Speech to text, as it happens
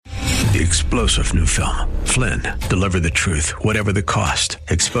The explosive new film, Flynn, deliver the truth, whatever the cost.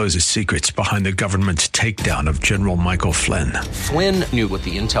 Exposes secrets behind the government's takedown of General Michael Flynn. Flynn knew what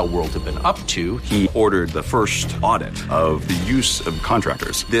the intel world had been up to. He ordered the first audit of the use of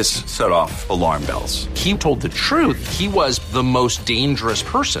contractors. This set off alarm bells. He told the truth. He was the most dangerous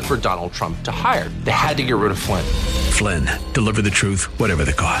person for Donald Trump to hire. They had to get rid of Flynn. Flynn, deliver the truth, whatever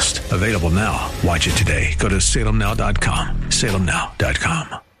the cost. Available now. Watch it today. Go to salemnow.com.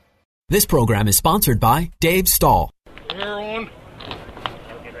 salemnow.com. This program is sponsored by Dave Stahl. Power on.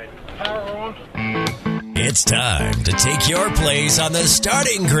 Power on. It's time to take your place on the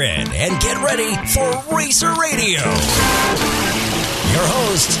starting grid and get ready for Racer Radio. Your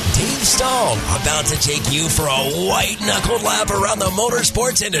host, Dave Stahl, about to take you for a white-knuckled lap around the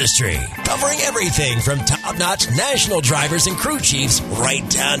motorsports industry, covering everything from top-notch national drivers and crew chiefs right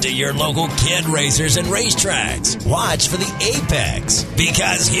down to your local kid racers and racetracks. Watch for the apex,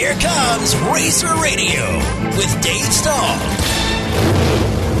 because here comes Racer Radio with Dave Stahl.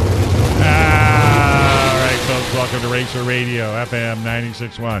 All right, folks, welcome to Racer Radio, FM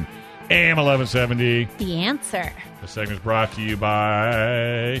 96.1, AM 1170. The Answer. The segment's brought to you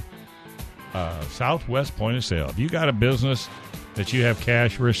by Southwest Point of Sale. If you got a business that you have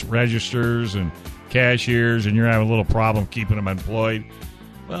cash registers and cashiers and you're having a little problem keeping them employed,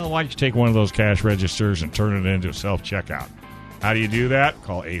 well, why don't you take one of those cash registers and turn it into a self-checkout? How do you do that?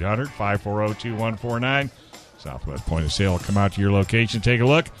 Call 800-540-2149. Southwest Point of Sale will come out to your location, take a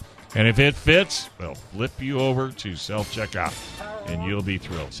look, and if it fits, they'll flip you over to self-checkout, and you'll be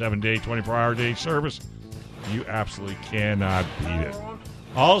thrilled. 7-day, 24-hour day service. You absolutely cannot beat it.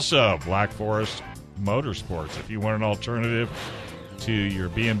 Also, Black Forest Motorsports. If you want an alternative to your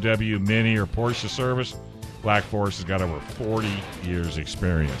BMW Mini or Porsche service, Black Forest has got over 40 years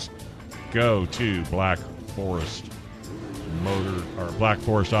experience. Go to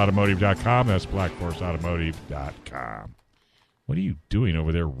blackforestautomotive.com. That's blackforestautomotive.com. What are you doing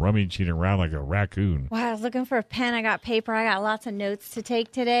over there rummaging around like a raccoon? Well, I was looking for a pen. I got paper. I got lots of notes to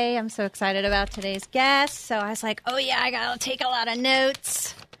take today. I'm so excited about today's guest. So I was like, oh, yeah, I got to take a lot of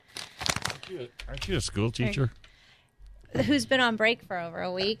notes. Aren't you a school teacher? Who's been on break for over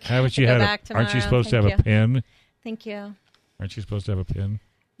a week? Haven't you had aren't you supposed to have a pen? Thank you. Aren't you supposed to have a pen?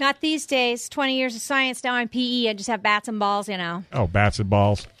 Not these days. 20 years of science. Now I'm PE. I just have bats and balls, you know. Oh, bats and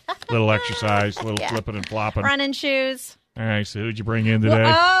balls. Little exercise, little flipping and flopping. Running shoes. All right, so who'd you bring in today?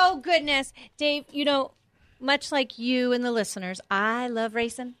 Well, oh, goodness. Dave, you know, much like you and the listeners, I love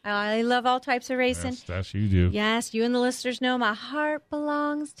racing. I love all types of racing. Yes, that's you do. Yes, you and the listeners know my heart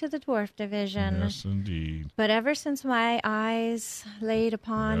belongs to the dwarf division. Yes, indeed. But ever since my eyes laid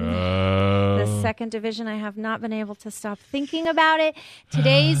upon the second division, I have not been able to stop thinking about it.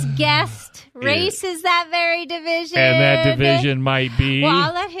 Today's guest races that very division. And that division might be... Well,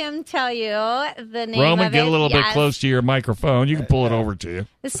 I'll let him tell you the name Roman, of it. get a little bit close to your microphone. You can pull it over to you.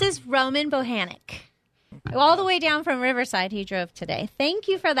 This is Roman Bohanec. All the way down from Riverside, he drove today. Thank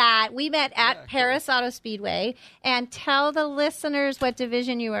you for that. We met at Paris Auto Speedway. And tell the listeners what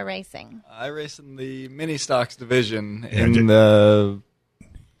division you were racing. I race in the mini stocks division. There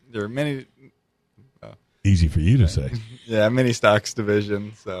are many. Easy for you to say. Yeah, mini stocks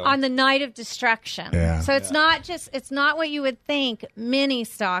division. So on the night of destruction. Yeah. So it's not what you would think, mini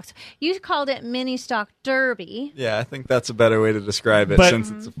stocks. You called it mini stock derby. Yeah, I think that's a better way to describe it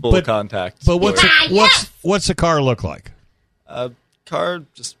since it's a full contact. But what's the car look like? Car,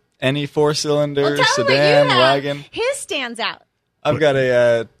 just any four-cylinder, tell sedan, him what you have. wagon. His stands out. I've got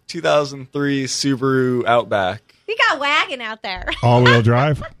a 2003 Subaru Outback. You got wagon out there. All-wheel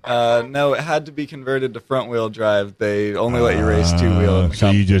drive? No, it had to be converted to front-wheel drive. They only let you race two-wheel.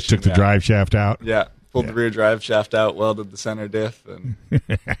 So you just took the drive shaft out? Yeah, pulled the rear drive shaft out, welded the center diff, and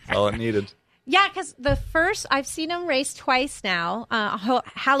that's all it needed. Yeah, because I've seen him race twice now,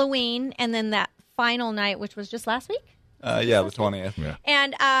 Halloween, and then that final night, which was just last week. Yeah, the 20th. Yeah.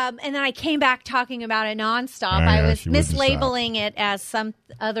 And then I came back talking about it nonstop. I was mislabeling it as some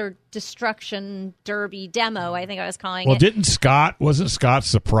other destruction derby demo, I think I was calling it. Well, wasn't Scott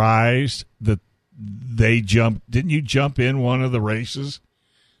surprised that they jumped? Didn't you jump in one of the races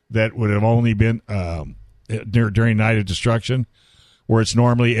that would have only been during Night of Destruction? Where it's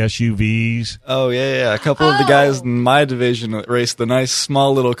normally SUVs. Oh, yeah. A couple of the guys in my division that race the nice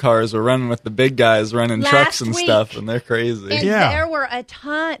small little cars were running with the big guys running trucks and stuff, and they're crazy. And there were a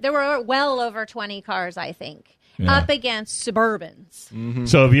ton. There were well over 20 cars, I think, up against Suburbans. Mm-hmm.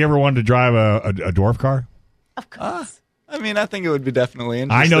 So have you ever wanted to drive a dwarf car? Of course. I mean, I think it would be definitely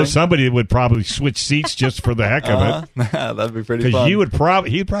interesting. I know somebody would probably switch seats just for the heck of it. That'd be pretty fun.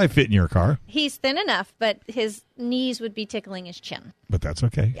 Because he'd probably fit in your car. He's thin enough, but his knees would be tickling his chin. But that's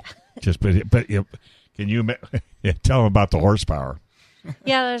okay. Yeah. Can you tell them about the horsepower?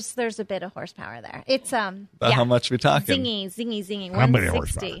 Yeah, there's a bit of horsepower there. It's How much we talking? Zingy. How many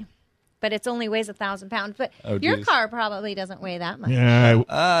 160. But it only weighs 1,000 pounds. But your car probably doesn't weigh that much. Yeah,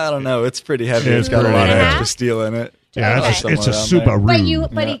 I don't know. It's pretty heavy. It's It's got a pretty lot of heavy. extra steel in it. yeah, Okay. it's a Somewhere around there.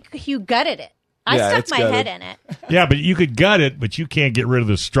 Subaru. You gutted it. I Yeah, stuck it's my gutted. head in it. Yeah, but you could gut it, but you can't get rid of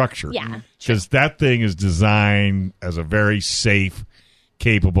the structure. Yeah. Because that thing is designed as a very safe,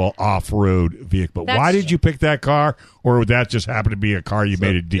 capable off-road vehicle. But That's why did true. you pick that car, or would that just happen to be a car you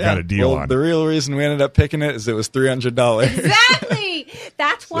got a deal on? The real reason we ended up picking it is it was $300. Exactly.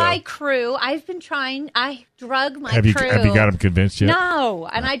 That's why crew. I've been trying. I drug my have you crew. got them convinced yet? No,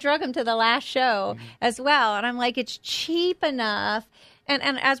 and I drug him to the last show as well. And I'm like, it's cheap enough. And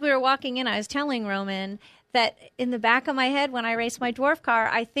as we were walking in, I was telling Roman that in the back of my head, when I race my dwarf car,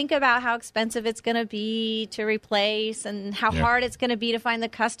 I think about how expensive it's going to be to replace and how hard it's going to be to find the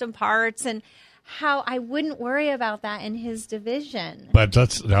custom parts and how I wouldn't worry about that in his division. But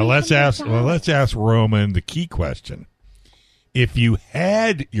let's ask Roman the key question. If you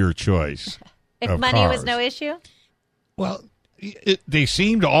had your choice If of money was cars- no issue? well, they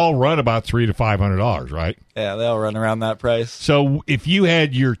seem to all run about $300 to $500, right? Yeah, they all run around that price. So if you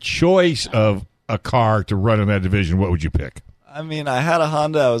had your choice of a car to run in that division, what would you pick? I mean, I had a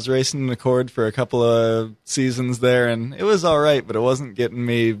Honda. I was racing an Accord for a couple of seasons there, and it was all right, but it wasn't getting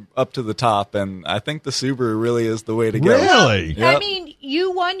me up to the top. And I think the Subaru really is the way to go. Really? Yep. I mean,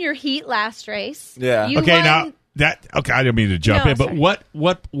 you won your heat last race. Yeah. You Okay, won- now I didn't mean to jump No, in, but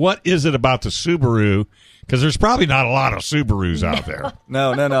sorry. what is it about the Subaru? Because there's probably not a lot of Subarus out there,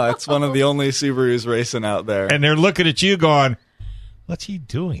 No. It's one of the only Subarus racing out there. and they're looking at you going, "What's he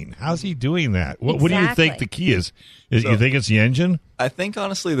doing? How's he doing that? What do you think Exactly. the key is? You think it's the engine? I think,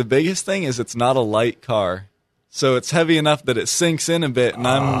 honestly, the biggest thing is it's not a light car. So it's heavy enough that it sinks in a bit, and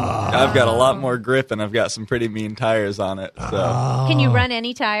I've got a lot more grip, and I've got some pretty mean tires on it. So Can you run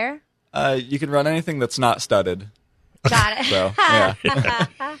any tire? you can run anything that's not studded. Got it. So, yeah.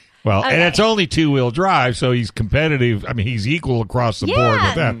 Well, and Okay. it's only 2-wheel drive, so he's competitive. I mean, he's equal across the board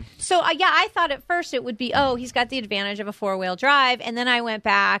with that. So, I thought at first it would be, he's got the advantage of a 4-wheel drive. And then I went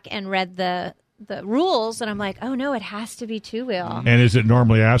back and read the rules, and I'm like, oh, no, it has to be 2-wheel. And is it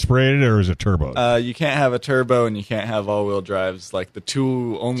normally aspirated or is it turbo? You can't have a turbo, and you can't have all-wheel drives. Like the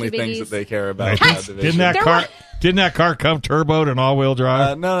two only Two things biggies. that they care about. in that division. Didn't that car come turboed and all-wheel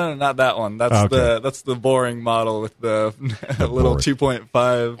drive? No, not that one. That's Okay. that's the boring model with the little boring.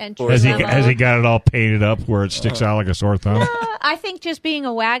 2.5. Entry Has he level. got it all painted up where it sticks out like a sore thumb? I think just being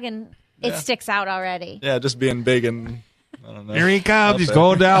a wagon, it sticks out already. Yeah, just being big and I don't know. Here he comes. Up He's there.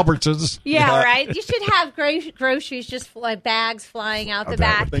 going to Albertsons. Yeah, right? You should have groceries, just like bags flying out the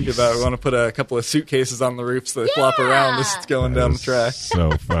back. Think about it. We want to put a couple of suitcases on the roof so they flop around as it's going down the track.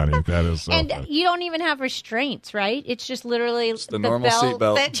 So funny. That is so And funny. you don't even have restraints, right? It's just literally the normal belt seat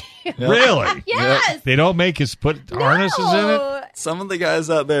belt. that Really? Yes. They don't make us put harnesses in it? No. Some of the guys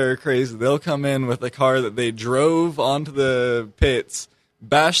out there are crazy. They'll come in with a car that they drove onto the pits,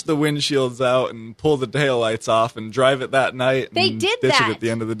 bash the windshields out, and pull the taillights off and drive it that night. They and did ditch that it at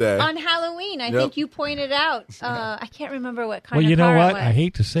the end of the day. On Halloween, I Yep. think you pointed out. I can't remember what kind Well, of you know car what? it was. I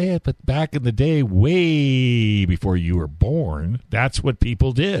hate to say it, but back in the day, way before you were born, that's what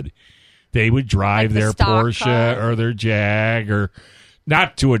people did. They would drive Like the their stock Porsche car. or their Jag, or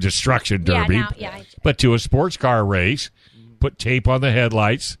not to a destruction Yeah, derby, now- yeah. but to a sports car race, put tape on the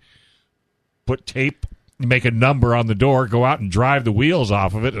headlights, put tape, make a number on the door, go out and drive the wheels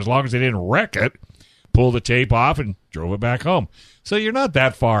off of it. As long as they didn't wreck it, pull the tape off and drove it back home. So you're not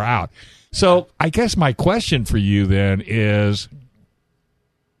that far out. So I guess my question for you then is,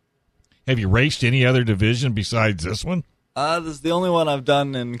 have you raced any other division besides this one? This is the only one I've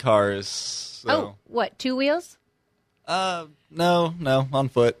done in cars. So. Oh, what, 2 wheels? No, on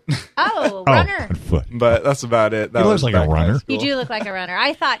foot. Oh, runner. On foot. But that's about it. That He looks was like a back in high runner. school. You do look like a runner.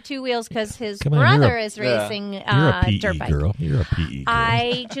 I thought 2 wheels because his Come on, brother you're a- is racing You're a PE dirt bike. girl. You're a PE girl.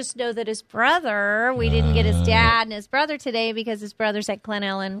 I just know that his brother, we didn't get his dad and his brother today because his brother's at Glen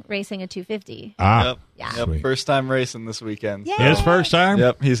Ellen racing a 250. Yep. Yeah. Yep. Sweet. First time racing this weekend. Yeah. so- His first time?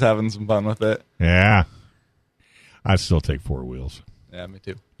 Yep. He's having some fun with it. Yeah. I'd still take 4 wheels. Yeah, me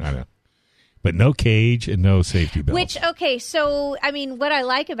too. I know. But no cage and no safety belts. Which, okay, so, I mean, what I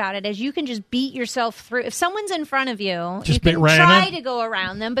like about it is you can just beat yourself through. If someone's in front of you, Just you can ran try them? to go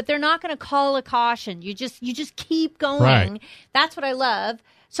around them, but they're not going to call a caution. You just keep going. Right. That's what I love.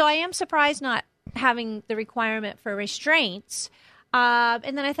 So I am surprised not having the requirement for restraints.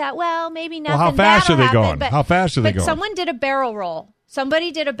 And then I thought, well, maybe nothing. how fast that'll are they happen, going? But, How fast are they but going? someone did a barrel roll.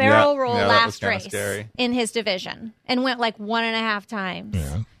 Somebody did a barrel roll that was last kinda race scary. in his division and went like 1.5 times.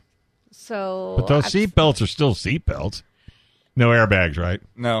 Yeah. So, But those seat belts are still seat belts. No airbags, right?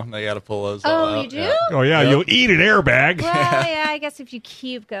 No, they got to pull those all out. Oh, you do? Yeah. Oh, yeah, Yep. you'll eat an airbag. Well, yeah, I guess if you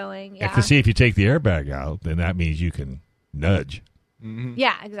keep going, yeah. To see if you take the airbag out, then that means you can nudge.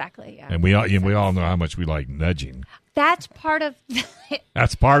 Yeah, exactly. Yeah. And we all know how much we like nudging. That's part of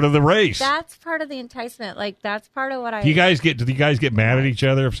That's part of the race. that's part of the enticement. Like that's part of what I Do you guys get mad at each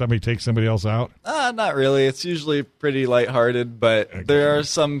other if somebody takes somebody else out? Not really. It's usually pretty lighthearted, but there are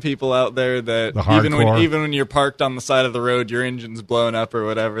some people out there that The hardcore. even when you're parked on the side of the road, your engine's blown up or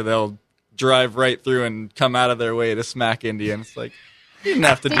whatever, they'll drive right through and come out of their way to smack into you. And it's like, you didn't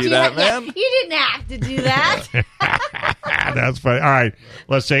have to do that, man. You didn't have to do that. That's funny. All right.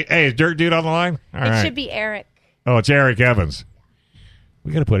 Let's say, hey, is Dirt Dude on the line? All It right. should be Eric. Oh, it's Eric Evans.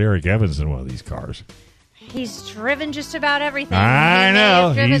 We got to put Eric Evans in one of these cars. He's driven just about everything. I He may know.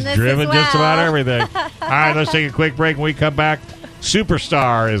 have driven He's this driven as just about well. everything. All right, let's take a quick break. When we come back,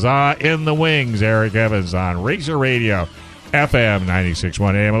 Superstar is in the wings. Eric Evans on Racer Radio, FM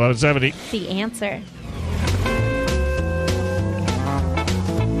 96.1 AM 1170. The answer.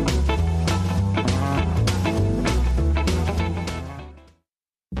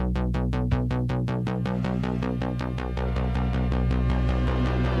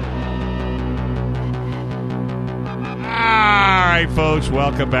 All right, folks,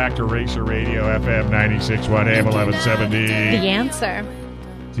 welcome back to Racer Radio, FM 96.1 AM 1170. The answer.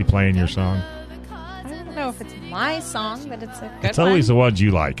 Is he playing your song? I don't know if it's my song, but it's a good It's always one. the ones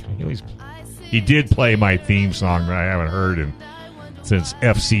you like. He did play my theme song that I haven't heard since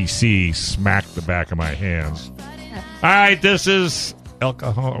FCC smacked the back of my hands. All right, this is El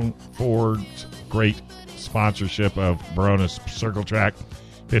Cajon Ford's great sponsorship of Barona's Circle Track,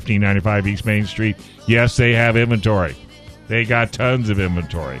 1595 East Main Street. Yes, they have inventory. They got tons of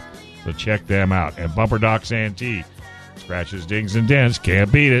inventory. So check them out. And Bumper Doc Santee. Scratches, dings, and dents. Can't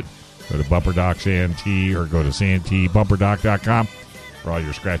beat it. Go to Bumper Doc Santee or go to SanteeBumperDoc.com for all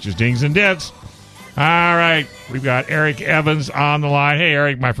your scratches, dings, and dents. All right. We've got Eric Evans on the line. Hey,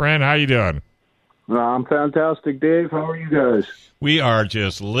 Eric, my friend. How you doing? I'm fantastic, Dave. How are you guys? We are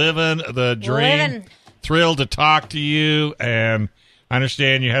just living the dream. Living. Thrilled to talk to you. And I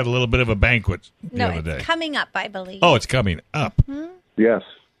understand you had a little bit of a banquet the other day. It's coming up, I believe. Oh, it's coming up. Yes,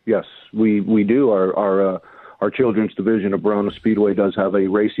 we do. Our children's division of Verona Speedway does have a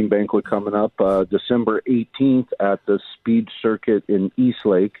racing banquet coming up December 18th at the Speed Circuit in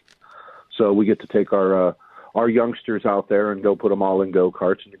Eastlake. So we get to take our youngsters out there and go put them all in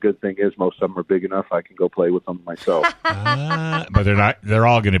go-karts. And the good thing is most of them are big enough I can go play with them myself. But they're not. They're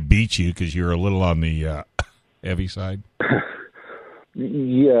all going to beat you because you're a little on the heavy side.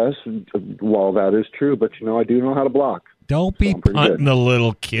 Yes, well, that is true. But, I do know how to block. Don't be So I'm pretty punting good. the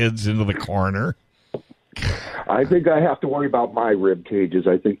little kids into the corner. I think I have to worry about my rib cages.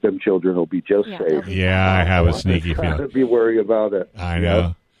 I think them children will be just safe. Yeah, I have a sneaky I have to feeling. be worried about it. I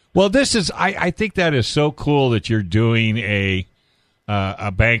know. Well, this is. I think that is so cool that you're doing a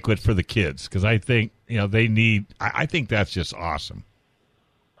banquet for the kids because I think they need. I think that's just awesome.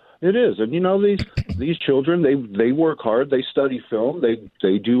 It is, and these children they work hard. They study film.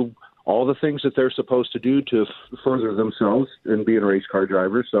 They do all the things that they're supposed to do to further themselves in being race car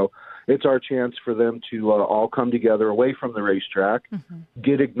drivers. So it's our chance for them to all come together away from the racetrack,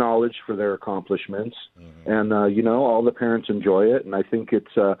 get acknowledged for their accomplishments, and all the parents enjoy it. And I think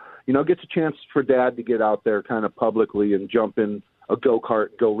it's gets a chance for Dad to get out there kind of publicly and jump in a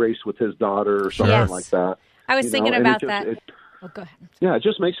go-kart, go race with his daughter or something like that. I was thinking and about it just- that. it- Go ahead. Yeah, it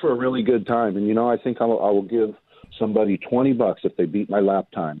just makes for a really good time. And, I think I will give somebody $20 if they beat my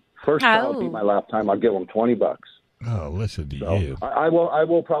lap time. First time I'll beat my lap time, I'll give them $20. Oh, listen to you. I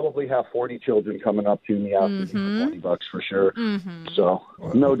will probably have 40 children coming up to me asking me for $20 for sure. So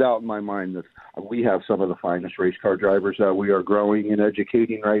no doubt in my mind that we have some of the finest race car drivers that we are growing and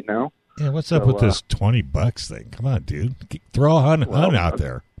educating right now. Yeah, what's up with this $20 thing? Come on, dude. Throw a hun out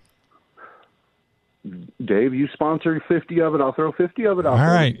there. Dave, you sponsor 50 of it. I'll throw 50 of it out All there.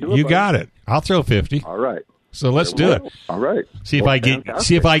 right, you got it. I'll throw 50. All right. So let's do it. All right. See if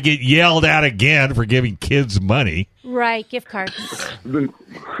I get yelled at again for giving kids money. Right, gift cards.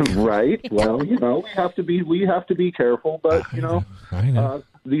 Right. Well, we have to be careful, but I know.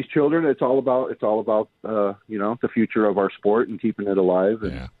 These children, it's all about the future of our sport and keeping it alive.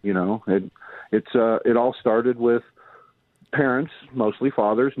 And it all started with parents, mostly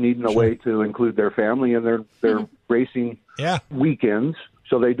fathers, needing a way to include their family in their racing weekends.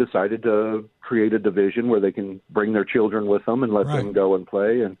 So they decided to create a division where they can bring their children with them and let them go and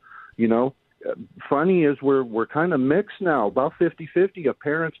play. And, funny is we're kind of mixed now, about 50-50 of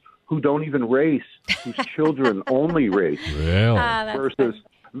parents who don't even race, whose children only race. Really?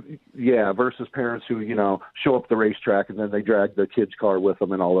 Yeah, versus parents who, show up at the racetrack and then they drag the kid's car with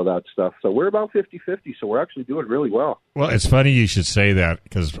them and all of that stuff. So we're about 50-50, so we're actually doing really well. Well, it's funny you should say that,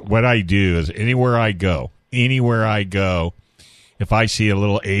 because what I do is anywhere I go, if I see a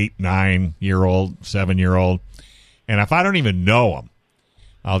little 8, 9-year-old, 7-year-old, and if I don't even know them,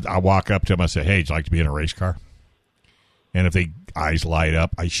 I'll walk up to them and say, hey, would you like to be in a race car? And if they eyes light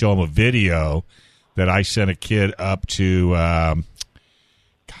up, I show them a video that I sent a kid up to,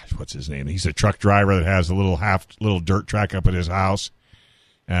 what's his name? He's a truck driver that has a little dirt track up at his house.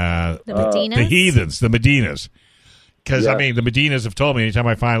 The Medinas? The Heathens, the Medinas. Because, the Medinas have told me anytime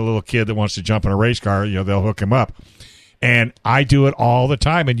I find a little kid that wants to jump in a race car, they'll hook him up. And I do it all the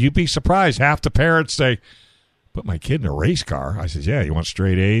time. And you'd be surprised. Half the parents say, put my kid in a race car. I says, yeah, you want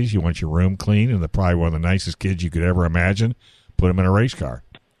straight A's? You want your room clean? And they're probably one of the nicest kids you could ever imagine. Put him in a race car.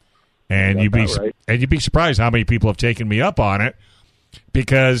 And you'd be surprised how many people have taken me up on it.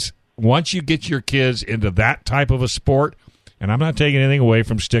 Because once you get your kids into that type of a sport, and I'm not taking anything away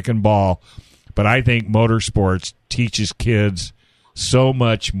from stick and ball, but I think motorsports teaches kids so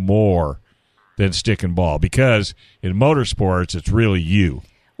much more than stick and ball, because in motorsports, it's really you.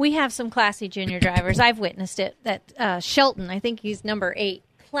 We have some classy junior drivers. I've witnessed it. That Shelton, I think he's number 8.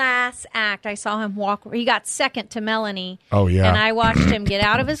 Class act. I saw him walk. He got second to Melanie. Oh, yeah. And I watched him get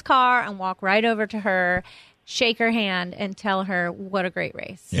out of his car and walk right over to her, shake her hand, and tell her what a great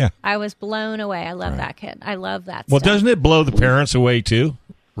race. Yeah. I was blown away. I love that kid. I love that Well, stuff. doesn't it blow the parents away, too,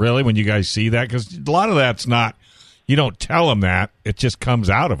 really, when you guys see that? Because a lot of that's not, you don't tell them that. It just comes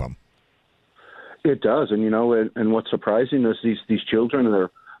out of them. It does. And, and what's surprising is these children, they're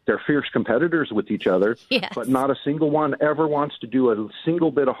fierce competitors with each other, yes. But not a single one ever wants to do a single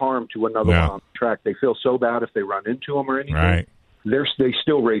bit of harm to another one on the track. They feel so bad if they run into them or anything. Right. They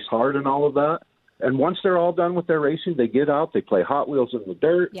still race hard and all of that. And once they're all done with their racing, they get out, they play Hot Wheels in the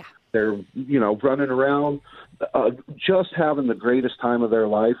dirt. Yeah. They're, running around, just having the greatest time of their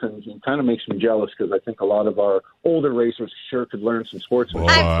life. And it kind of makes me jealous, because I think a lot of our older racers sure could learn some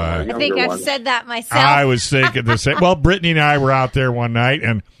sportsmanship. I think I've said that myself. I was thinking the same. Well, Brittany and I were out there one night,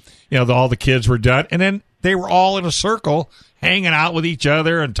 and all the kids were done, and then they were all in a circle hanging out with each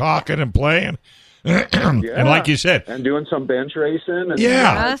other and talking and playing. And like you said, and doing some bench racing. And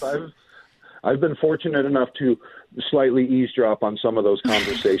Yes. I've been fortunate enough to slightly eavesdrop on some of those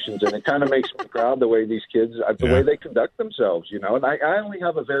conversations, and it kind of makes me proud the way these kids, the way they conduct themselves, and I only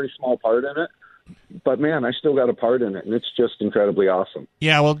have a very small part in it, but man, I still got a part in it, and it's just incredibly awesome.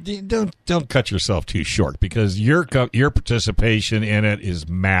 Yeah, well, don't cut yourself too short, because your participation in it is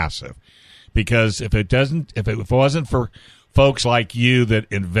massive. Because if it wasn't for folks like you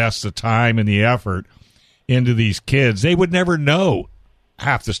that invest the time and the effort into these kids, they would never know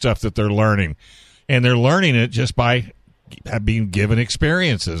half the stuff that they're learning. And they're learning it just by being given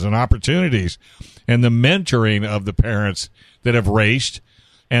experiences and opportunities. And the mentoring of the parents that have raced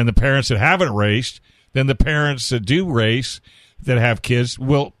and the parents that haven't raced, then the parents that do race that have kids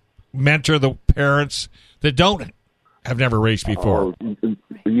will mentor the parents that have never raced before.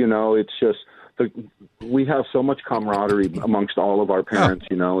 It's just we have so much camaraderie amongst all of our parents.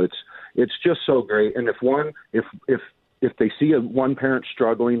 It's just so great. And if they see one parent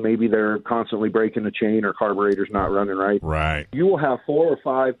struggling, maybe they're constantly breaking a chain or carburetor's not running right. Right. You will have 4 or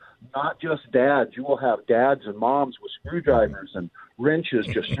 5, not just dads. You will have dads and moms with screwdrivers and wrenches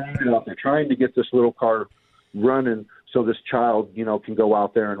just standing out there trying to get this little car running so this child, can go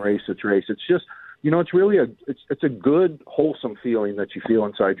out there and race its race. It's just, it's really it's a good, wholesome feeling that you feel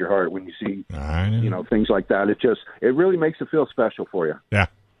inside your heart when you see, things like that. It really makes it feel special for you. Yeah.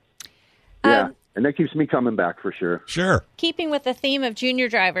 Yeah. And that keeps me coming back for sure. Sure. Keeping with the theme of junior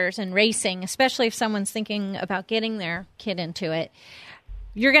drivers and racing, especially if someone's thinking about getting their kid into it,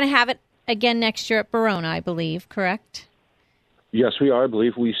 you're going to have it again next year at Verona, I believe, correct? Yes, we are. I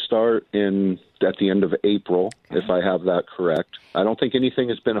believe we start at the end of April, if I have that correct. I don't think anything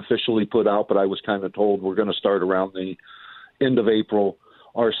has been officially put out, but I was kind of told we're going to start around the end of April,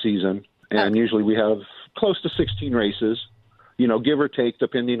 our season. And usually we have close to 16 races, give or take,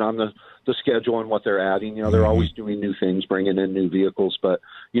 depending on the schedule and what they're adding. They're always doing new things, bringing in new vehicles. But,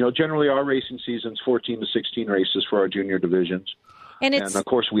 generally our racing season's 14 to 16 races for our junior divisions. And of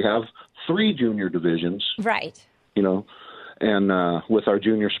course, we have 3 junior divisions. Right. And with our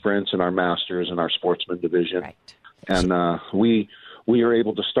junior sprints and our masters and our sportsman division. Right. And we are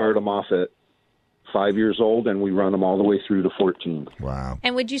able to start them off at 5 years old, and we run them all the way through to 14. Wow.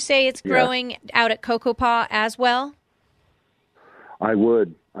 And would you say it's growing out at Cocoa Paw as well? I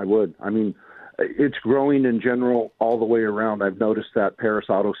would. I mean, it's growing in general all the way around. I've noticed that Paris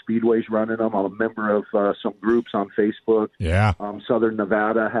Auto Speedway's running them. I'm a member of some groups on Facebook. Yeah. Southern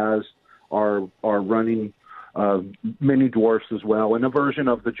Nevada are running mini dwarfs as well, and a version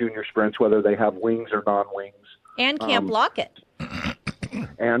of the junior sprints, whether they have wings or non-wings. And Camp Lockett.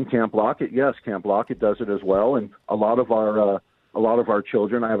 And Camp Lockett, yes, Camp Lockett does it as well. And a lot of our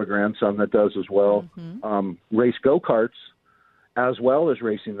children, I have a grandson that does as well, race go-karts as well as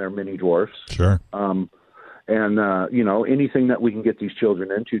racing their mini dwarfs. Sure. Anything that we can get these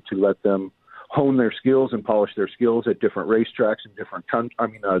children into to let them hone their skills and polish their skills at different racetracks in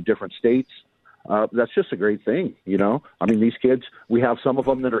different states. That's just a great thing, these kids, we have some of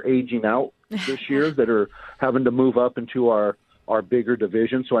them that are aging out this year that are having to move up into our bigger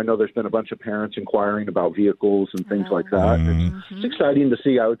division. So I know there's been a bunch of parents inquiring about vehicles and things like that. It's exciting to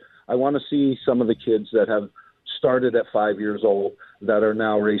see. I want to see some of the kids that have started at 5 years old that are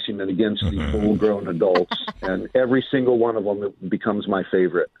now racing against the full-grown adults, and every single one of them becomes my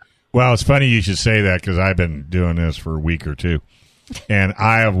favorite. Well, it's funny you should say that because I've been doing this for a week or two, and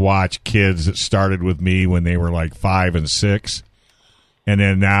I have watched kids that started with me when they were like 5 and 6, and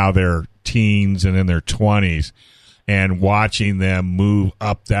then now they're teens and in their 20s, and watching them move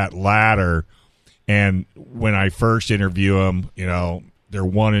up that ladder. And when I first interview them, they're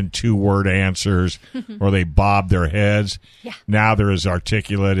 1 and 2 word answers, or they bob their heads. Yeah. Now they're as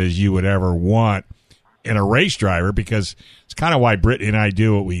articulate as you would ever want in a race driver, because it's kind of why Brittany and I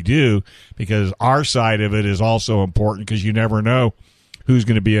do what we do, because our side of it is also important, because you never know who's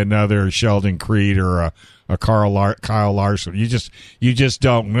going to be another Sheldon Creed or a Kyle Larson. You just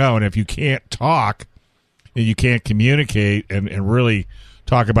don't know. And if you can't talk and you can't communicate and really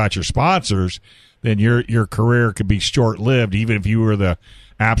talk about your sponsors, then your career could be short-lived, even if you were the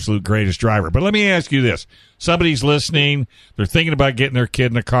absolute greatest driver. But let me ask you this. Somebody's listening. They're thinking about getting their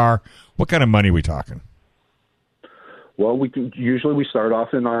kid in a car. What kind of money are we talking? Well, we start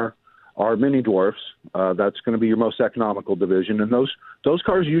off in our mini dwarfs. That's going to be your most economical division. And those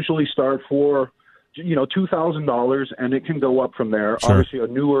cars usually start for, $2,000, and it can go up from there. Sure. Obviously, a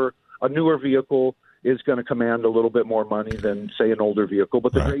newer vehicle is going to command a little bit more money than, say, an older vehicle.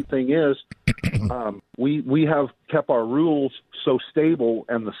 But the great thing is we have kept our rules so stable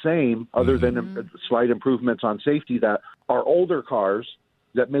and the same, other than slight improvements on safety, that our older cars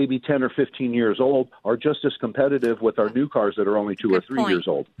that may be 10 or 15 years old are just as competitive with our new cars that are only 2 or 3 years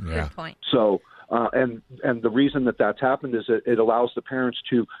old. Yeah. Good point. So, and the reason that's happened is that it allows the parents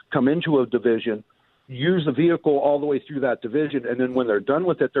to come into a division, use the vehicle all the way through that division, and then when they're done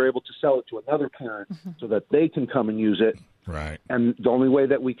with it, they're able to sell it to another parent so that they can come and use it. Right. And the only way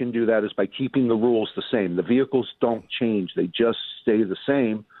that we can do that is by keeping the rules the same. The vehicles don't change. They just stay the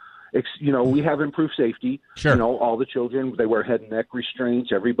same. We have improved safety. Sure. All the children, they wear head and neck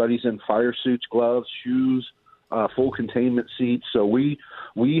restraints. Everybody's in fire suits, gloves, shoes, full containment seats. So we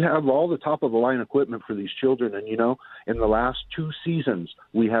have all the top-of-the-line equipment for these children. And, in the last 2 seasons,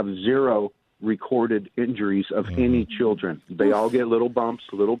 we have 0 recorded injuries of any children. They all get little bumps,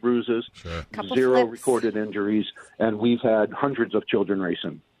 little bruises, Sure. 0 recorded injuries, and we've had hundreds of children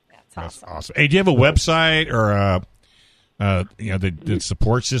racing. That's awesome. Hey, do you have a website or that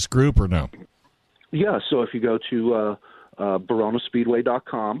supports this group, or no? Yeah, so if you go to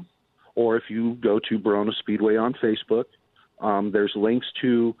BoronaSpeedway.com, or if you go to Borona Speedway on Facebook, there's links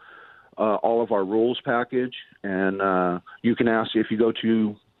to all of our rules package, and you can ask, if you go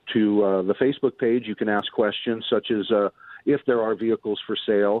to the Facebook page, you can ask questions such as if there are vehicles for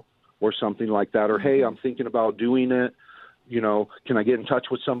sale or something like that, or, hey, I'm thinking about doing it. Can I get in touch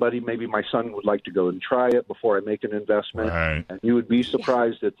with somebody? Maybe my son would like to go and try it before I make an investment. Right. And you would be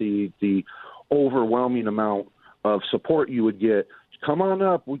surprised at the overwhelming amount of support you would get. Come on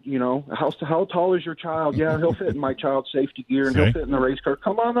up. How tall is your child? Yeah, he'll fit in my child's safety gear, and he'll fit in the race car.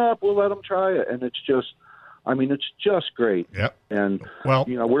 Come on up. We'll let him try it. And it's just great. Yep. And well,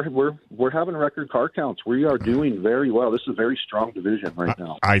 we're having record car counts. We are doing very well. This is a very strong division right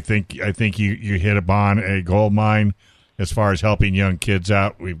now. I think you hit upon a gold mine as far as helping young kids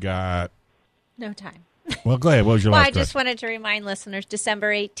out. We've got no time. Well, go ahead. What was your last I just question? wanted to remind listeners,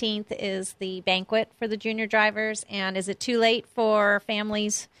 December 18th is the banquet for the junior drivers. And is it too late for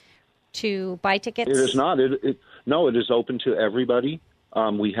families to buy tickets? It is not. No, it is open to everybody.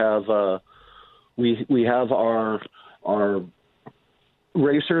 We have our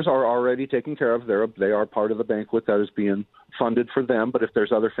racers are already taken care of. They are part of the banquet that is being funded for them. But if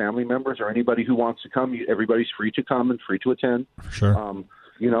there's other family members or anybody who wants to come, everybody's free to come and free to attend. Sure.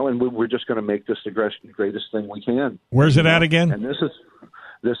 And we're just going to make this the greatest thing we can. Where's it at again? And this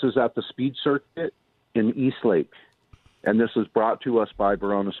is at the Speed Circuit in Eastlake. And this is brought to us by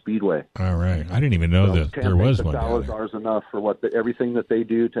Verona Speedway. All right. I didn't even know that there was one. Salazar's enough for everything that they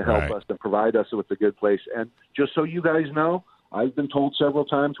do to help us and provide us with a good place. And just so you guys know, I've been told several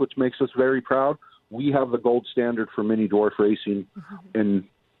times, which makes us very proud, we have the gold standard for mini dwarf racing in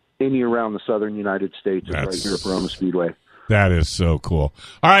any around the southern United States. It's right here at Verona Speedway. That is so cool.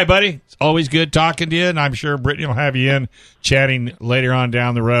 All right, buddy. It's always good talking to you, and I'm sure Brittany will have you in chatting later on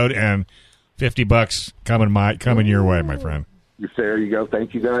down the road, and $50 coming your way, my friend. There you go.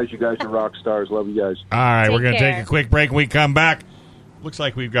 Thank you, guys. You guys are rock stars. Love you guys. All right, we're going to take a quick break. When we come back, looks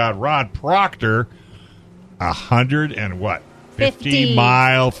like we've got Rod Proctor,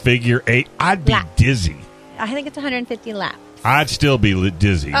 50-mile figure eight. I'd be dizzy. I think it's 150 laps. I'd still be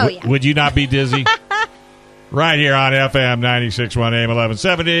dizzy. Oh, yeah. Would you not be dizzy? Right here on FM 96.1 AM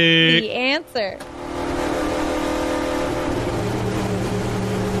 1170. The Answer.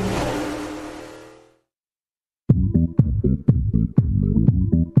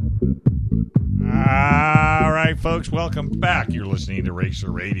 All right, folks, welcome back. You're listening to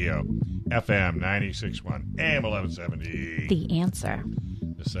Racer Radio, FM 96.1 AM 1170. The Answer.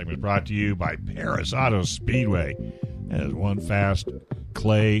 This segment is brought to you by Paris Auto Speedway. That is one fast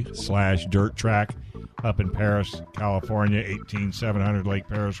clay/dirt track up in Paris, California, 18700 Lake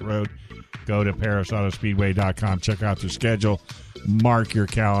Paris Road. Go to parisautospeedway.com. Check out their schedule. Mark your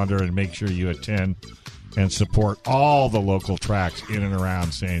calendar and make sure you attend and support all the local tracks in and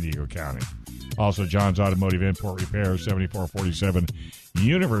around San Diego County. Also, John's Automotive Import Repair, 7447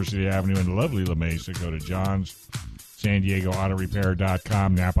 University Avenue in lovely La Mesa. Go to John's, San Diego Auto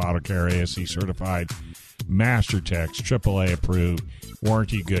Repair.com. Napa Auto Care, ASC certified, MasterTex, AAA approved,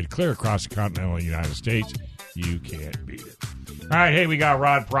 warranty good, clear across the continental United States. You can't beat it. All right, hey, we got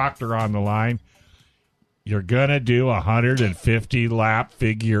Rod Proctor on the line. You're going to do 150 lap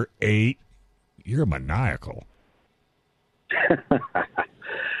figure eight. You're maniacal.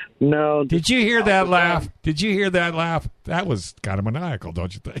 No. Did you hear that laugh? Did you hear that laugh? That was kind of maniacal,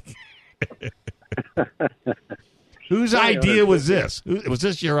 don't you think? Whose idea was this? Was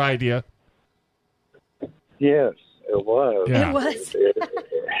this your idea? Yes, it was. Yeah. It was.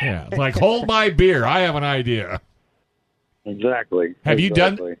 Yeah, like hold my beer. I have an idea. Exactly. Have you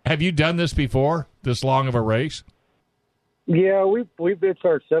done this before? This long of a race? Yeah, it's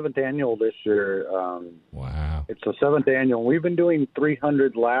our 7th annual this year. Wow. It's the 7th annual. We've been doing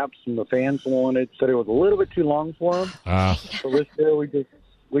 300 laps, and the fans said it was a little bit too long for them. So this year we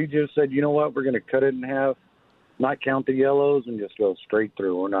just said, you know what, we're going to cut it in half, not count the yellows, and just go straight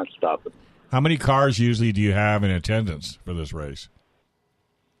through. We're not stopping. How many cars usually do you have in attendance for this race?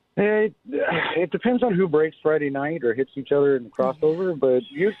 It depends on who breaks Friday night or hits each other in the crossover, but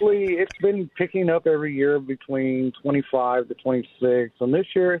usually it's been picking up every year between 25 to 26. And this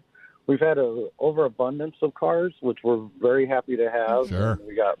year we've had an overabundance of cars, which we're very happy to have. Sure. And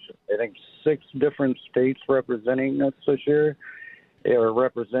we got, I think, 6 different states representing us this year.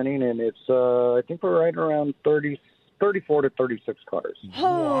 And it's, I think we're right around 34 to 36 cars.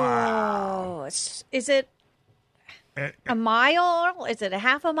 Oh, is it a mile? Is it a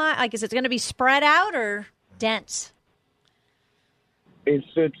half a mile? Like, is it going to be spread out or dense? It's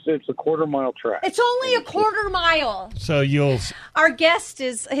a quarter-mile track. It's only a quarter mile. So Our guest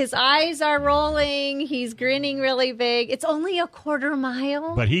his eyes are rolling. He's grinning really big. It's only a quarter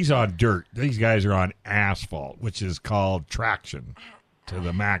mile. But he's on dirt. These guys are on asphalt, which is called traction to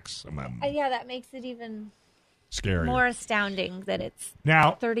the maximum. Yeah, that makes it even scary, more astounding that it's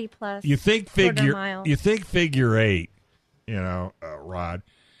now 30 plus. You think quarter mile. You think figure eight, Rod.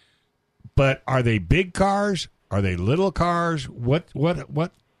 But are they big cars? Are they little cars? What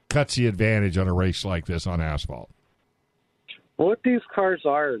cuts the advantage on a race like this on asphalt? What these cars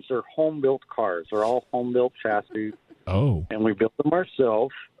are is they're home-built cars. They're all home-built chassis. Oh. And we built them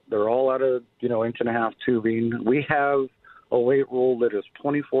ourselves. They're all out of, 1.5-inch tubing. We have a weight rule that is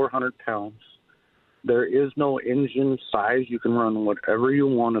 2,400 pounds. There is no engine size. You can run whatever you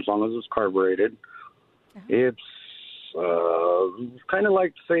want as long as it's carbureted. Uh-huh. It's kind of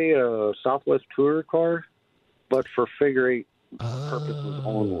like, say, a Southwest Tourer car, but for figure eight purposes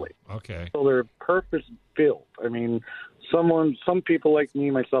only. Okay. So they're purpose built. I mean, some people like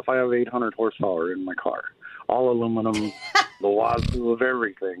me, myself, I have 800 horsepower in my car. All aluminum, the wazoo of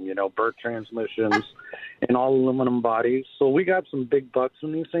everything, Burt transmissions and all aluminum bodies. So we got some big bucks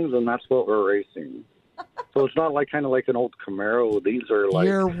in these things, and that's what we're racing. So it's not kind of like an old Camaro. These are like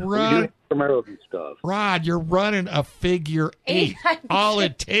Camaros and stuff. Rod, you're running a figure eight. All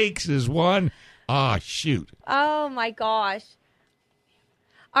it takes is one. Ah, shoot. Oh, my gosh.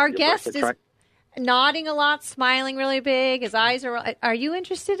 Our guest is nodding a lot, smiling really big. His eyes are... Are you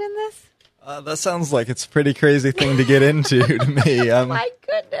interested in this? That sounds like it's a pretty crazy thing to get into to me. My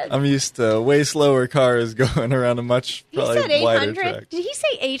goodness. I'm used to way slower cars going around a much He said probably wider 800. track. Did he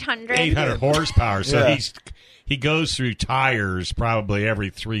say 800? 800 horsepower. So Yeah. he goes through tires probably every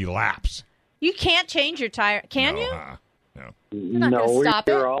 3 laps. You can't change your tire, can No, you? No. not gonna No, stop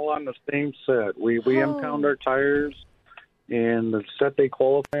we're it? all on the same set. We impound our tires, and the set they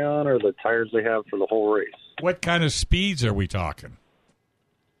qualify on are the tires they have for the whole race. What kind of speeds are we talking?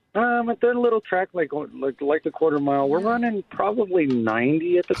 At that little track, like the quarter mile, we're running probably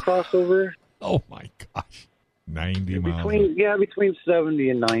 90 at the crossover. Oh my gosh, 90 miles. Between 70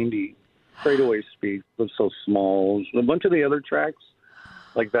 and 90 straightaway speed. It's so small. A bunch of the other tracks,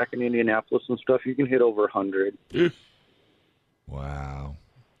 like back in Indianapolis and stuff, you can hit over 100. Wow.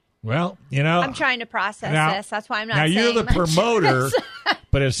 Well, you know, I'm trying to process now- this. That's why I'm not now saying you're the much. promoter,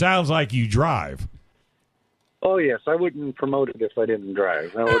 but it sounds like you drive. Oh, yes. I wouldn't promote it if I didn't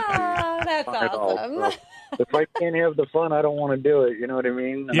drive. That would be that's fun at all. awesome. So, if I can't have the fun, I don't want to do it. You know what I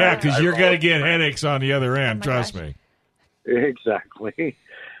mean? And Yeah, I- because I've you're going to always- get headaches on the other end. Trust me. Exactly. If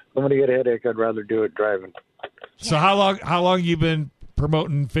I'm going to get a headache, I'd rather do it driving. So how long you been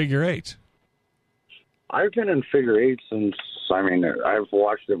promoting figure eights? I've been in figure eight since, I've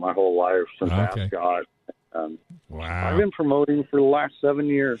watched it my whole life since Okay. Ascot. Wow. I've been promoting for the last 7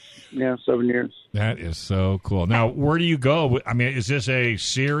 years. Yeah, 7 years. That is so cool. Now, where do you go? I mean, is this a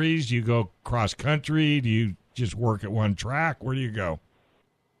series? Do you go cross country? Do you just work at one track? Where do you go?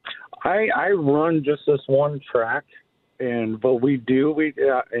 I run just this one track, but we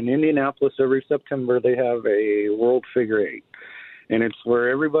in Indianapolis every September they have a World Figure Eight, and it's where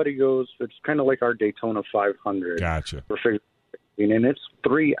everybody goes. It's kind of like our Daytona 500. Gotcha. For figure eight, and it's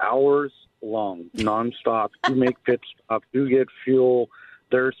 3 hours long, nonstop. You make pit stops, you get fuel.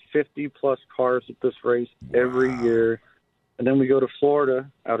 There's 50 plus cars at this race every year, and then we go to Florida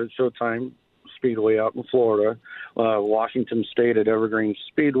out at Showtime Speedway out in Florida, Washington State at Evergreen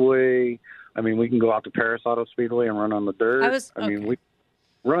Speedway. We can go out to Paris Auto Speedway and run on the dirt. We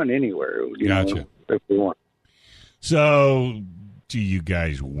run anywhere, Gotcha. if we want. So, do you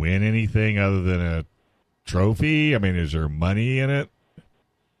guys win anything other than a trophy? I mean, is there money in it?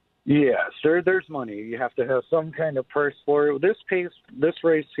 Yes, there's money. You have to have some kind of purse for it. This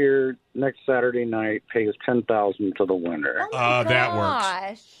race here next Saturday night pays $10,000 to the winner. That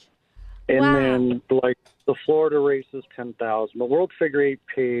works. And then, like, the Florida race is $10,000. The World Figure Eight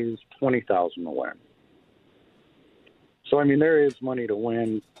pays $20,000 to win. So, there is money to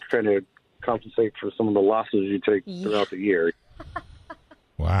win, trying to compensate for some of the losses you take throughout the year.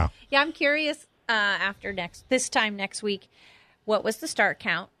 Wow. Yeah, I'm curious after this time next week, what was the start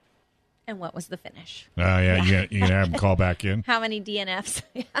count and what was the finish? You can have them call back in. How many DNFs?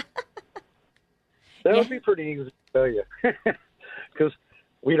 That would be pretty easy to tell you. Because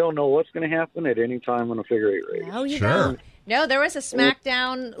we don't know what's going to happen at any time on a figure eight race. No, you don't. No, there was a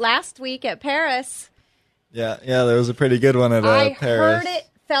SmackDown last week at Paris. Yeah, there was a pretty good one at I Paris. heard it,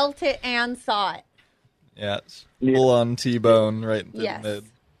 felt it, and saw it. Yeah, it's full on T-bone right in the mid.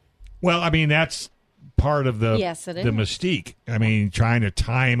 Well, that's part of the Yes, it the is. mystique. Trying to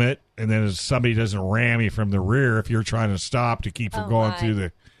time it, and then if somebody doesn't ram you from the rear, if you're trying to stop to keep from going through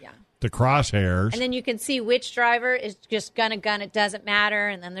the crosshairs. And then you can see which driver is just going to gun. It doesn't matter.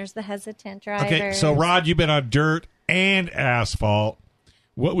 And then there's the hesitant driver. Okay, so Rod, you've been on dirt and asphalt.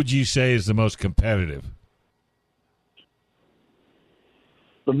 What would you say is the most competitive?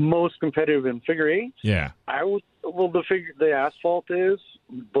 The most competitive in figure eight? Yeah. The asphalt is,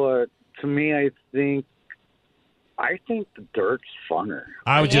 but to me, I think the dirt's funner.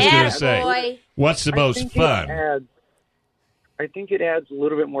 I was just going to say, what's the most fun? I think it adds a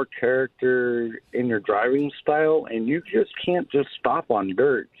little bit more character in your driving style, and you just can't just stop on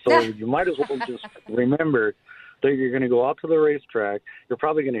dirt. So you might as well just remember that you're going to go out to the racetrack. You're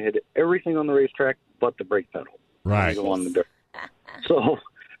probably going to hit everything on the racetrack but the brake pedal. Right. Go on the dirt. So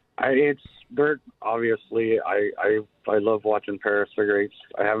it's dirt. Obviously, I love watching Paris figure eights.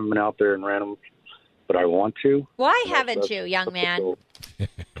 I haven't been out there and ran them, but I want to. Why haven't you, young man?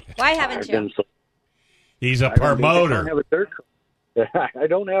 Why haven't you? He's a promoter. I don't have a dirt car. I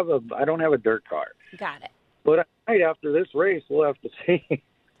don't have a dirt car. Got it. But after this race, we'll have to see.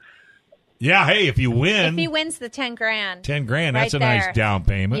 Yeah, hey, if you win, If he wins the $10,000, $10,000, that's right a there. nice down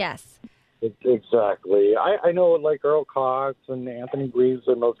payment. Yes. Exactly. I know, like Earl Cox and Anthony Greaves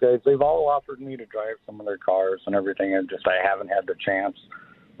and those guys, they've all offered me to drive some of their cars and everything, and I haven't had the chance.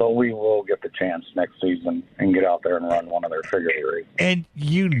 But we will get the chance next season and get out there and run one of their figure eight races. And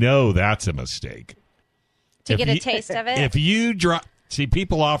that's a mistake. To get a taste of it? If you see,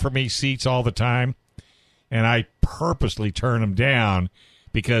 people offer me seats all the time, and I purposely turn them down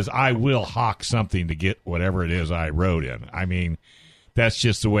because I will hawk something to get whatever it is I rode in. I mean, that's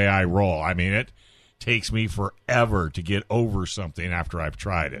just the way I roll. I mean, it takes me forever to get over something after I've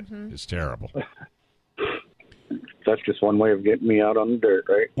tried it. It's terrible. That's just one way of getting me out on the dirt,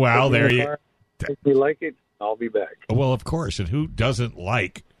 right? Well, there you. If you like it, I'll be back. Well, of course, and who doesn't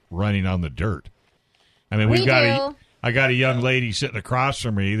like running on the dirt? I mean, I got a young lady sitting across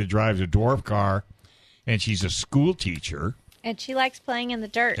from me that drives a dwarf car, and she's a school teacher. And she likes playing in the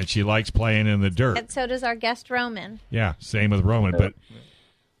dirt. And she likes playing in the dirt. And so does our guest, Roman. Yeah, same with Roman. But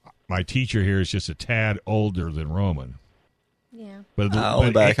my teacher here is just a tad older than Roman. Yeah. But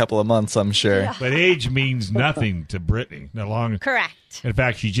only by a couple of months, I'm sure. Yeah. But age means nothing to Brittany. Correct. In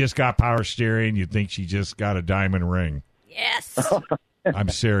fact, she just got power steering. You'd think she just got a diamond ring. Yes. I'm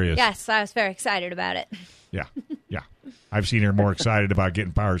serious. Yes, I was very excited about it. Yeah. I've seen her more excited about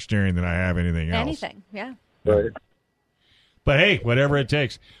getting power steering than I have anything else. Anything, yeah. Right. But hey, whatever it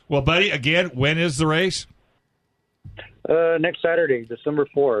takes. Well, buddy, again, when is the race? Next Saturday, December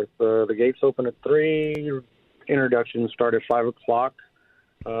 4th. The gates open at 3. Introductions start at 5 o'clock.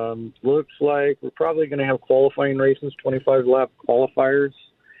 Looks like we're probably going to have qualifying races, 25-lap qualifiers,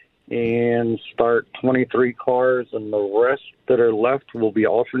 and start 23 cars, and the rest that are left will be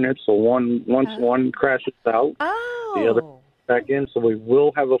alternates. So once one crashes out, the other back in. So we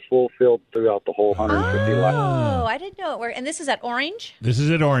will have a full field throughout the whole 150 laps. Oh, I didn't know it worked. And this is at Orange? This is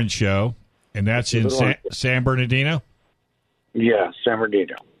at Orange Show, and that's in San Bernardino? Yeah, San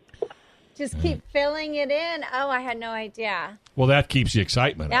Bernardino. Just keep filling it in. Oh, I had no idea. Well, that keeps the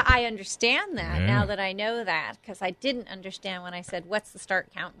excitement Now, up. I understand that now that I know that, because I didn't understand when I said, what's the start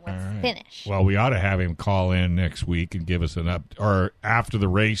count and what's the finish? Well, we ought to have him call in next week and give us or after the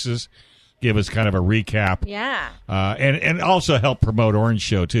races, give us kind of a recap. Yeah. And also help promote Orange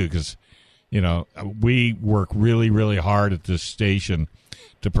Show, too, because, we work really, really hard at this station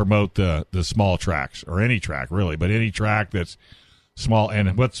to promote the small tracks, or any track, really, but any track that's small.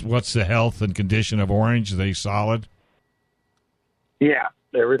 And what's the health and condition of Orange? Are they solid? Yeah,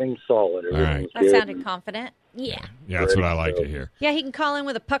 everything's solid. Everything's good. That sounded confident. Yeah. Yeah, that's what I like to hear. Yeah, he can call in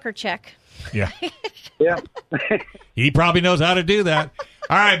with a pucker check. Yeah. Yeah. He probably knows how to do that.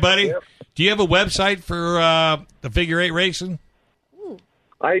 All right, buddy. Yep. Do you have a website for the figure eight racing?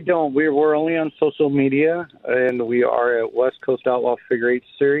 I don't. We're only on social media, and we are at West Coast Outlaw Figure Eight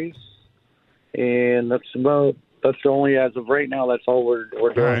Series, and that's only, as of right now, that's all we're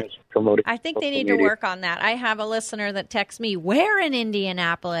doing is promoting. I think they need to work on that. I have a listener that texts me, "Where in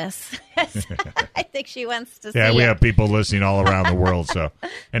Indianapolis?" I think she wants to see Yeah, we it. have people listening all around the world. So,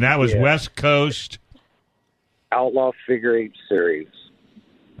 and that was West Coast Outlaw Figure Eight Series.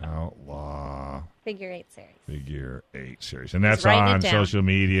 Outlaw Figure Eight Series. Figure Eight Series. And that's on social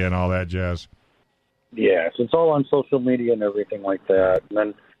media and all that jazz? Yes, it's all on social media and everything like that. And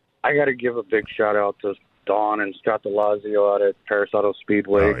then I got to give a big shout-out to Don and Scott DeLazio out at Paris Auto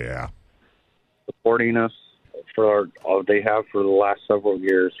Speedway. Oh, yeah. Supporting us they have for the last several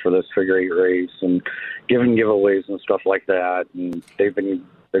years for this figure eight race and giving giveaways and stuff like that. And they've been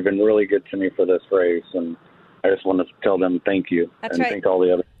really good to me for this race. And I just want to tell them thank you. That's and right. thank all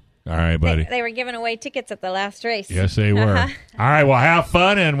the other. All right, buddy. They were giving away tickets at the last race. Yes, they were. All right, well, have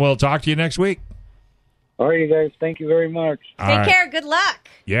fun, and we'll talk to you next week. All right, you guys. Thank you very much. Take care. Good luck.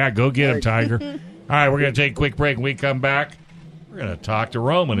 Yeah, go get him, Tiger. All right, we're going to take a quick break. When we come back, we're going to talk to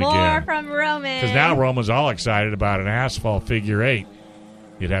Roman again. More from Roman. Because now Roman's all excited about an asphalt figure eight.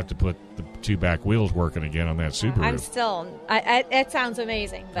 You'd have to put the two back wheels working again on that Subaru. I'm still, it sounds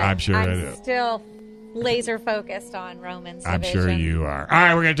amazing. But I'm sure it I'm is. still laser focused on Roman's I'm division. sure you are. All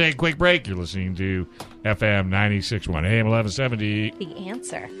right, we're going to take a quick break. You're listening to FM 96.1 AM 1170. The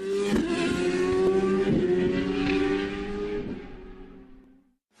Answer.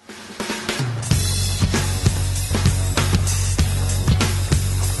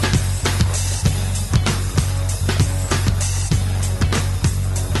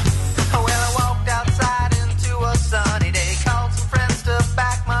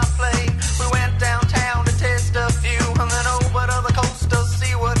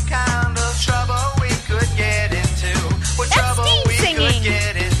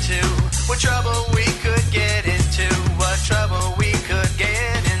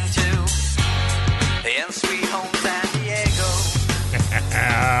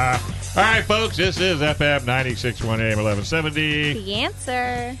 All right, folks, this is FM 96.1 AM 1170. The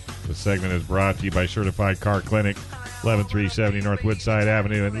Answer. The segment is brought to you by Certified Car Clinic, 11370 North Woodside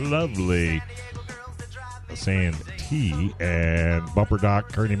Avenue in lovely Santee and Bumper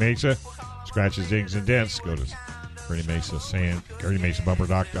Dock, Kearney Mesa. Scratches, dings, and dents. Go to Kearney Mesa Bumper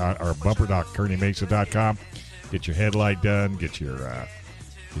Dock or Bumper Dock KearneyMesa.com. Get your headlight done. Get your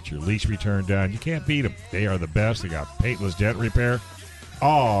Get your lease return done. You can't beat them. They are the best. They got paintless dent repair,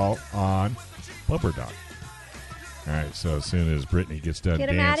 all on Bumper Dock. All right, so as soon as Brittany gets done Get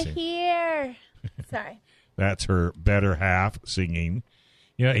him dancing. out of here. Sorry. That's her better half singing.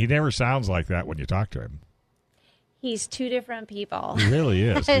 You know, he never sounds like that when you talk to him. He's two different people. He really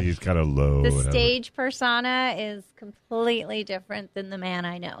is. He's kind of low. The stage persona is completely different than the man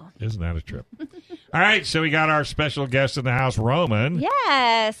I know. Isn't that a trip? All right, so we got our special guest in the house, Roman.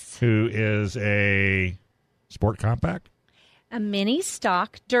 Yes. Who is a Sport Compact? A mini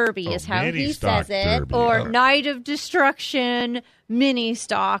stock derby is how mini he stock says it. derby. Or All right. Night of Destruction mini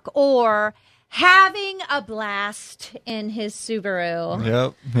stock. Or having a blast in his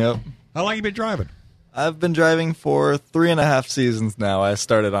Subaru. Yep. How long you been driving? I've been driving for 3.5 seasons now. I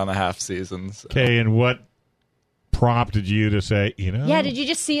started on a half season. So. Okay, and what prompted you to say, Yeah, did you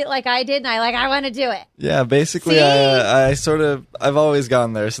just see it like I did? And I want to do it. Yeah, basically, See? I've always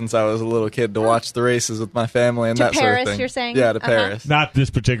gone there since I was a little kid to watch the races with my family and To that sort Paris, of thing. you're saying? Yeah, to Uh-huh. Paris. Not this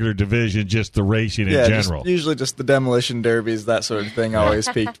particular division, just the racing in general. Usually just the demolition derbies, that sort of thing always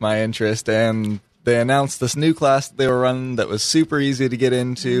piqued my interest. And they announced this new class that they were running that was super easy to get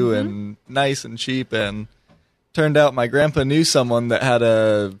into and nice and cheap. And turned out my grandpa knew someone that had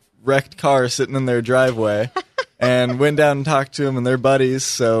a wrecked car sitting in their driveway and went down and talked to him and their buddies.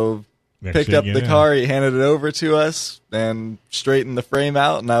 So Next picked thing up you the know. car, he handed it over to us and straightened the frame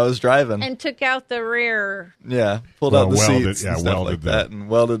out, and I was driving. And took out the rear. Yeah, pulled out the welded- seats yeah, and stuff welded like them. that and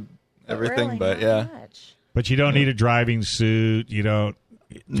welded everything. Really But not yeah. much. But you don't need a driving suit. You don't.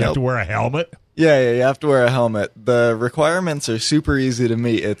 You have Nope. to wear a helmet. Yeah, you have to wear a helmet. The requirements are super easy to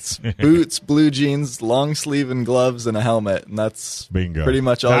meet. It's boots, blue jeans, long sleeve and gloves, and a helmet, and that's Bingo. pretty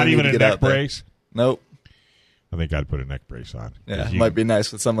much all Not you even need a to get neck out there. brace. Nope. I think I'd put a neck brace on. Yeah, You might be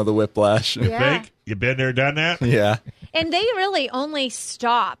nice with some of the whiplash. Yeah. think you been there, done that? Yeah. And they really only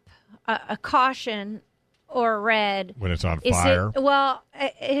stop a caution or red. When it's on Is fire.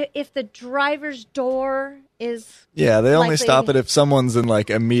 if the driver's door is Yeah, they only likely- stop it if someone's in like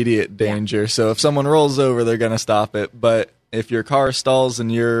immediate danger. So if someone rolls over, they're going to stop it. But if your car stalls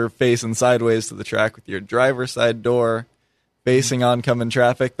and you're facing sideways to the track with your driver's side door facing oncoming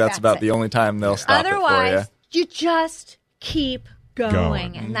traffic, that's about the only time they'll stop Otherwise, it for you. you just keep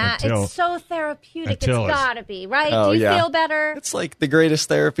going. And that Until- it's so therapeutic. It's until it's- got to be, right? Oh, Do you yeah. feel better? It's like the greatest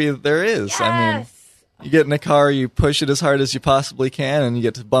therapy that there is. I mean, you get in a car, you push it as hard as you possibly can, and you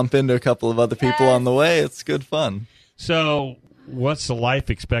get to bump into a couple of other people on the way. It's good fun. So, what's the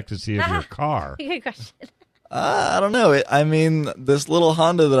life expectancy of your car? Good question. I don't know. I mean, this little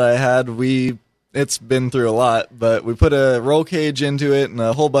Honda that I had, it's been through a lot, but we put a roll cage into it and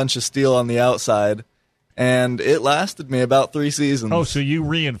a whole bunch of steel on the outside, and it lasted me about 3 seasons. Oh, so you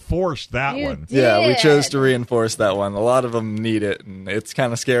reinforced that one. Yeah, we chose to reinforce that one. A lot of them need it, and it's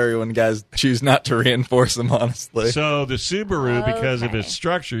kind of scary when guys choose not to reinforce them, honestly. So the Subaru, because of its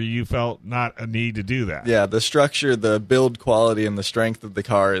structure, you felt not a need to do that. Yeah, the structure, the build quality, and the strength of the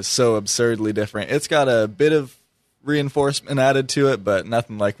car is so absurdly different. It's got a bit of reinforcement added to it, but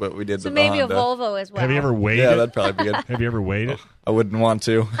nothing like what we did So with maybe the a Honda. Volvo as well. Have you ever weighed Yeah, it? that'd probably be good. Have you ever weighed it? I wouldn't want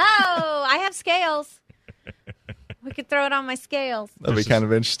to. Oh, I have scales. We could throw it on my scales. That'd be kind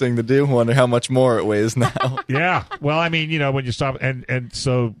of interesting to do. Wonder how much more it weighs now. Yeah. Well, I mean, when you stop, and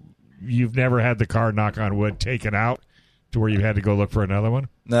so you've never had the car, knock on wood, taken out to where you had to go look for another one?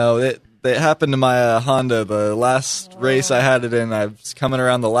 No, it happened to my Honda. The last race I had it in, I was coming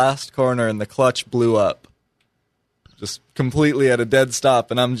around the last corner and the clutch blew up. Just completely at a dead stop,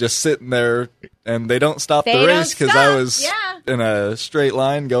 and I'm just sitting there, and they don't stop They the don't race because I stop, was yeah. in a straight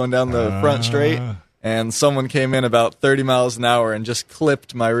line going down the front straight, and someone came in about 30 miles an hour and just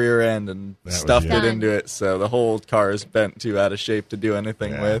clipped my rear end and was stuffed it. it into it, so the whole car is bent too out of shape to do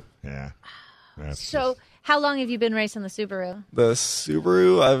anything with. Yeah. So, how long have you been racing the Subaru? The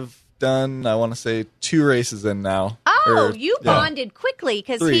Subaru, I've done, I want to say, 2 races in now. Oh, Or- you yeah. bonded quickly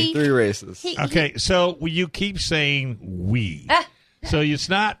because Three races. Okay, so you keep saying we. So it's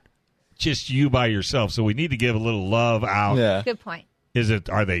not just you by yourself. So we need to give a little love out. Yeah. Good point.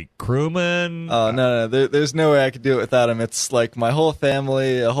 Are they crewmen? Oh, no. There's no way I could do it without him. It's like my whole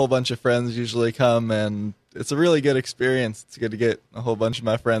family, a whole bunch of friends usually come, and it's a really good experience. It's good to get a whole bunch of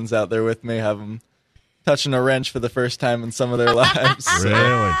my friends out there with me, have them touching a wrench for the first time in some of their lives.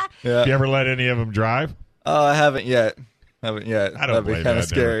 Really? Yeah. You ever let any of them drive? Oh, I haven't yet. That'd be kind blame of that,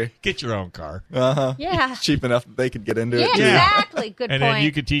 scary. never. Get your own car. Uh-huh. Yeah. Cheap enough that they could get into it. Yeah, too. exactly. Good and point. then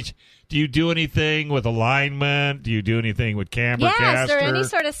you could teach. Do you do anything with alignment? Do you do anything with camber Yes, caster? or any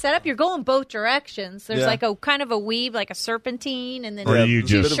sort of setup. You're going both directions. There's Yeah. like a kind of a weave, like a serpentine, and then Or Yeah, you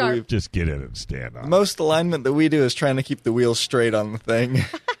there's a bit just of a weave. just get in and stand on it? Most alignment that we do is trying to keep the wheels straight on the thing.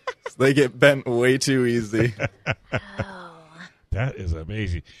 So they get bent way too easy. That is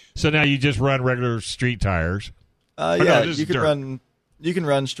amazing. So now you just run regular street tires. Yeah, no, this you is can dirt. run. You can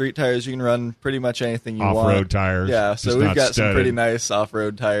run street tires. You can run pretty much anything you want. Off-road tires. Yeah, just so we've not got some studded. pretty nice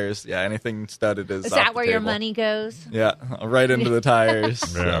off-road tires. Yeah, anything studded is. is off that the where your table. money goes? Yeah, right into the tires.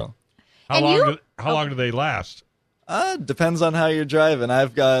 Yeah. So. How long do they last? Depends on how you're driving.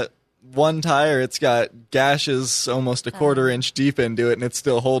 I've got one tire. It's got gashes almost a quarter-inch deep into it, and it's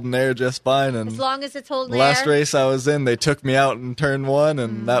still holding air just fine. And As long as it's holding the last air. race I was in, they took me out in turn one,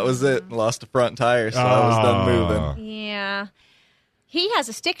 and that was it. Lost a front tire, so I was done moving. Yeah. He has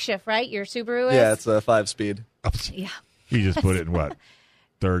a stick shift, right? Your Subaru is? Yeah, it's a 5-speed. Yeah. You just put it in what?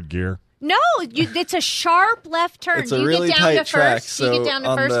 Third gear? No, it's a sharp left turn. It's a Do you really get down tight to track. first? Do you So get down to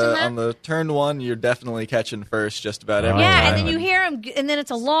on first in the that? on the turn one, you're definitely catching first just about every Yeah, time. and then you hear him, and then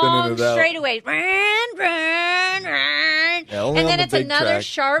it's a long it out. straightaway. Run, run, run. Yeah, only And on then the it's big another track.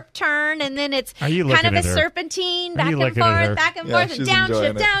 sharp turn, and then it's Are you kind of looking a at her? serpentine, Are back you and looking at her? forth, back and Yeah, forth, and she's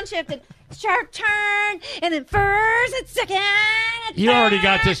enjoying downshift, and sharp turn, and then first and second. And You already third.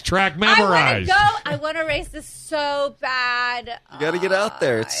 got this track memorized. I want to race this so bad. You got to get out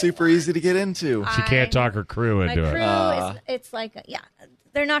there. It's super easy to get into. She can't talk her crew My into crew it. is, it's like, yeah,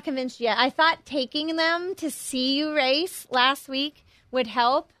 they're not convinced yet. I thought taking them to see you race last week would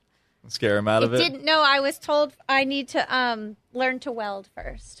help. Scare them out of it. Didn't know. I was told I need to learn to weld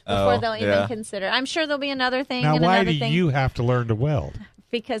first before they'll even consider. I'm sure there'll be another thing Now, and why another do thing you have to learn to weld?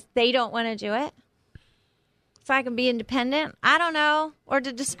 because they don't want to do it. So I can be independent. I don't know. Or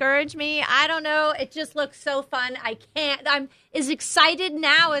to discourage me. I don't know. It just looks so fun. I can't. I'm as excited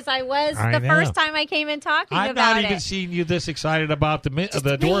now as I was I the know. first time I came in talking I've about not even it. seen you this excited about the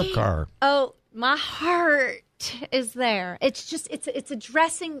dwarf car. Oh, my heart is there. It's just it's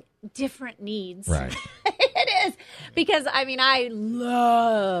addressing different needs. Right. It is because I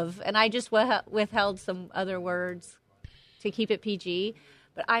love, and I just withheld some other words to keep it PG.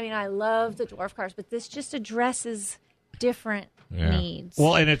 But I love the dwarf cars, but this just addresses different needs.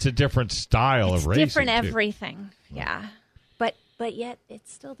 Well, and it's a different style it's of racing. different too. everything. Yeah. But yet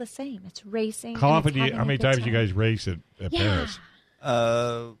it's still the same. It's racing. How and often it's do you? having How a many good times you time. guys race at Yeah. Paris?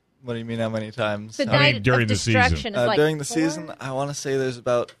 What do you mean? How many times? The I mean, night during of the season. destruction is like during the 4? season, I want to say there's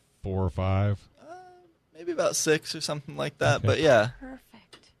about 4 or 5. maybe about 6 or something like that. Okay. But yeah,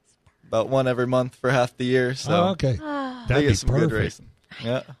 Perfect. about one every month for half the year. So Oh, okay. they That'd be get some good perfect. racing.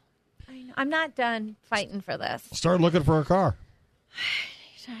 Yeah. I know. I'm not done fighting for this. Start looking for a car.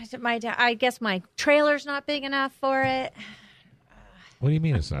 I guess my trailer's not big enough for it. What do you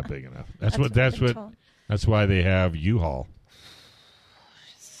mean it's not big enough? That's what I've been told. That's why they have U-Haul.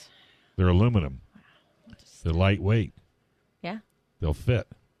 They're aluminum. They're lightweight. Yeah. They'll fit.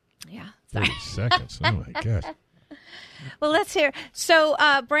 Yeah. 30 seconds. Oh my gosh. Well, let's hear. So,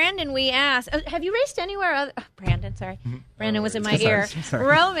 Brandon, we asked, have you raced anywhere other... Brandon, sorry. Brandon was in my ear. Sorry.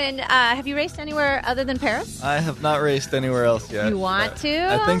 Roman, have you raced anywhere other than Paris? I have not raced anywhere else yet. You want but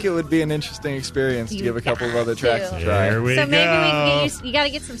to? I think it would be an interesting experience to You give a couple of got other tracks to. a try. There we So go. maybe we can get you got to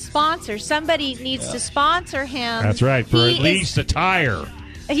get some sponsors. Somebody needs to sponsor him. That's right. For He at least a tire.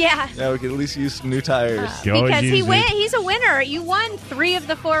 Yeah. Yeah, we could at least use some new tires. Go Because use it. he's a winner. You won 3 of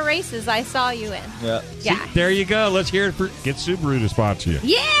the 4 races I saw you in. Yeah. Yeah. There you go. Let's hear it for get Subaru to sponsor you.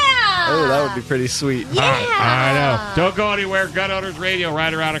 Yeah. Oh, that would be pretty sweet. Yeah. I know. Don't go anywhere. Gun Owners Radio,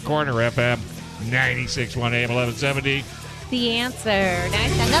 right around the corner. FM 96.1 AM 1170. The answer.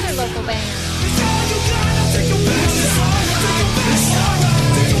 Nice. Another local band.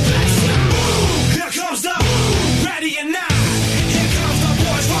 Here comes the ready and not. Here comes the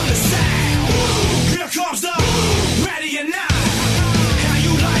boys from the south. Here comes the ready and not. How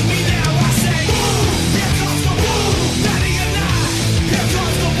you like me now? I say. Here comes the ready and not. Here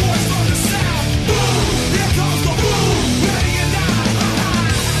comes the boys from the south. Here comes the ready and not.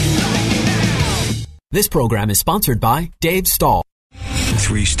 How you like me now? This program is sponsored by Dave Stahl.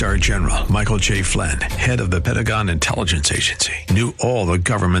 3-star General Michael J. Flynn, head of the Pentagon Intelligence Agency, knew all the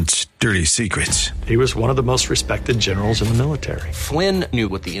government's dirty secrets. He was one of the most respected generals in the military. Flynn knew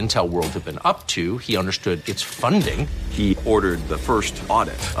what the intel world had been up to. He understood its funding. He ordered the first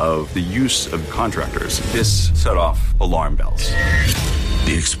audit of the use of contractors. This set off alarm bells.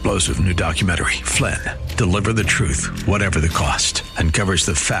 The explosive new documentary, Flynn, Deliver the Truth, Whatever the Cost, uncovers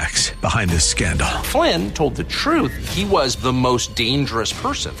the facts behind this scandal. Flynn told the truth. He was the most dangerous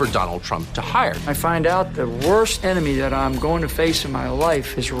person for Donald Trump to hire. I find out the worst enemy that I'm going to face in my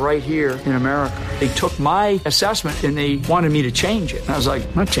life is right here in America. They took my assessment and they wanted me to change it. And I was like,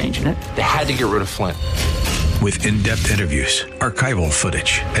 I'm not changing it. They had to get rid of Flynn. With in-depth interviews, archival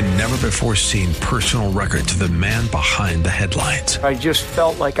footage, and never-before-seen personal records of the man behind the headlines. I just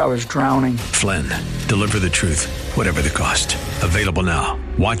felt like I was drowning. Flynn, Deliver the Truth, Whatever the Cost. Available now.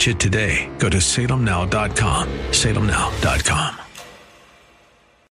 Watch it today. Go to salemnow.com. salemnow.com.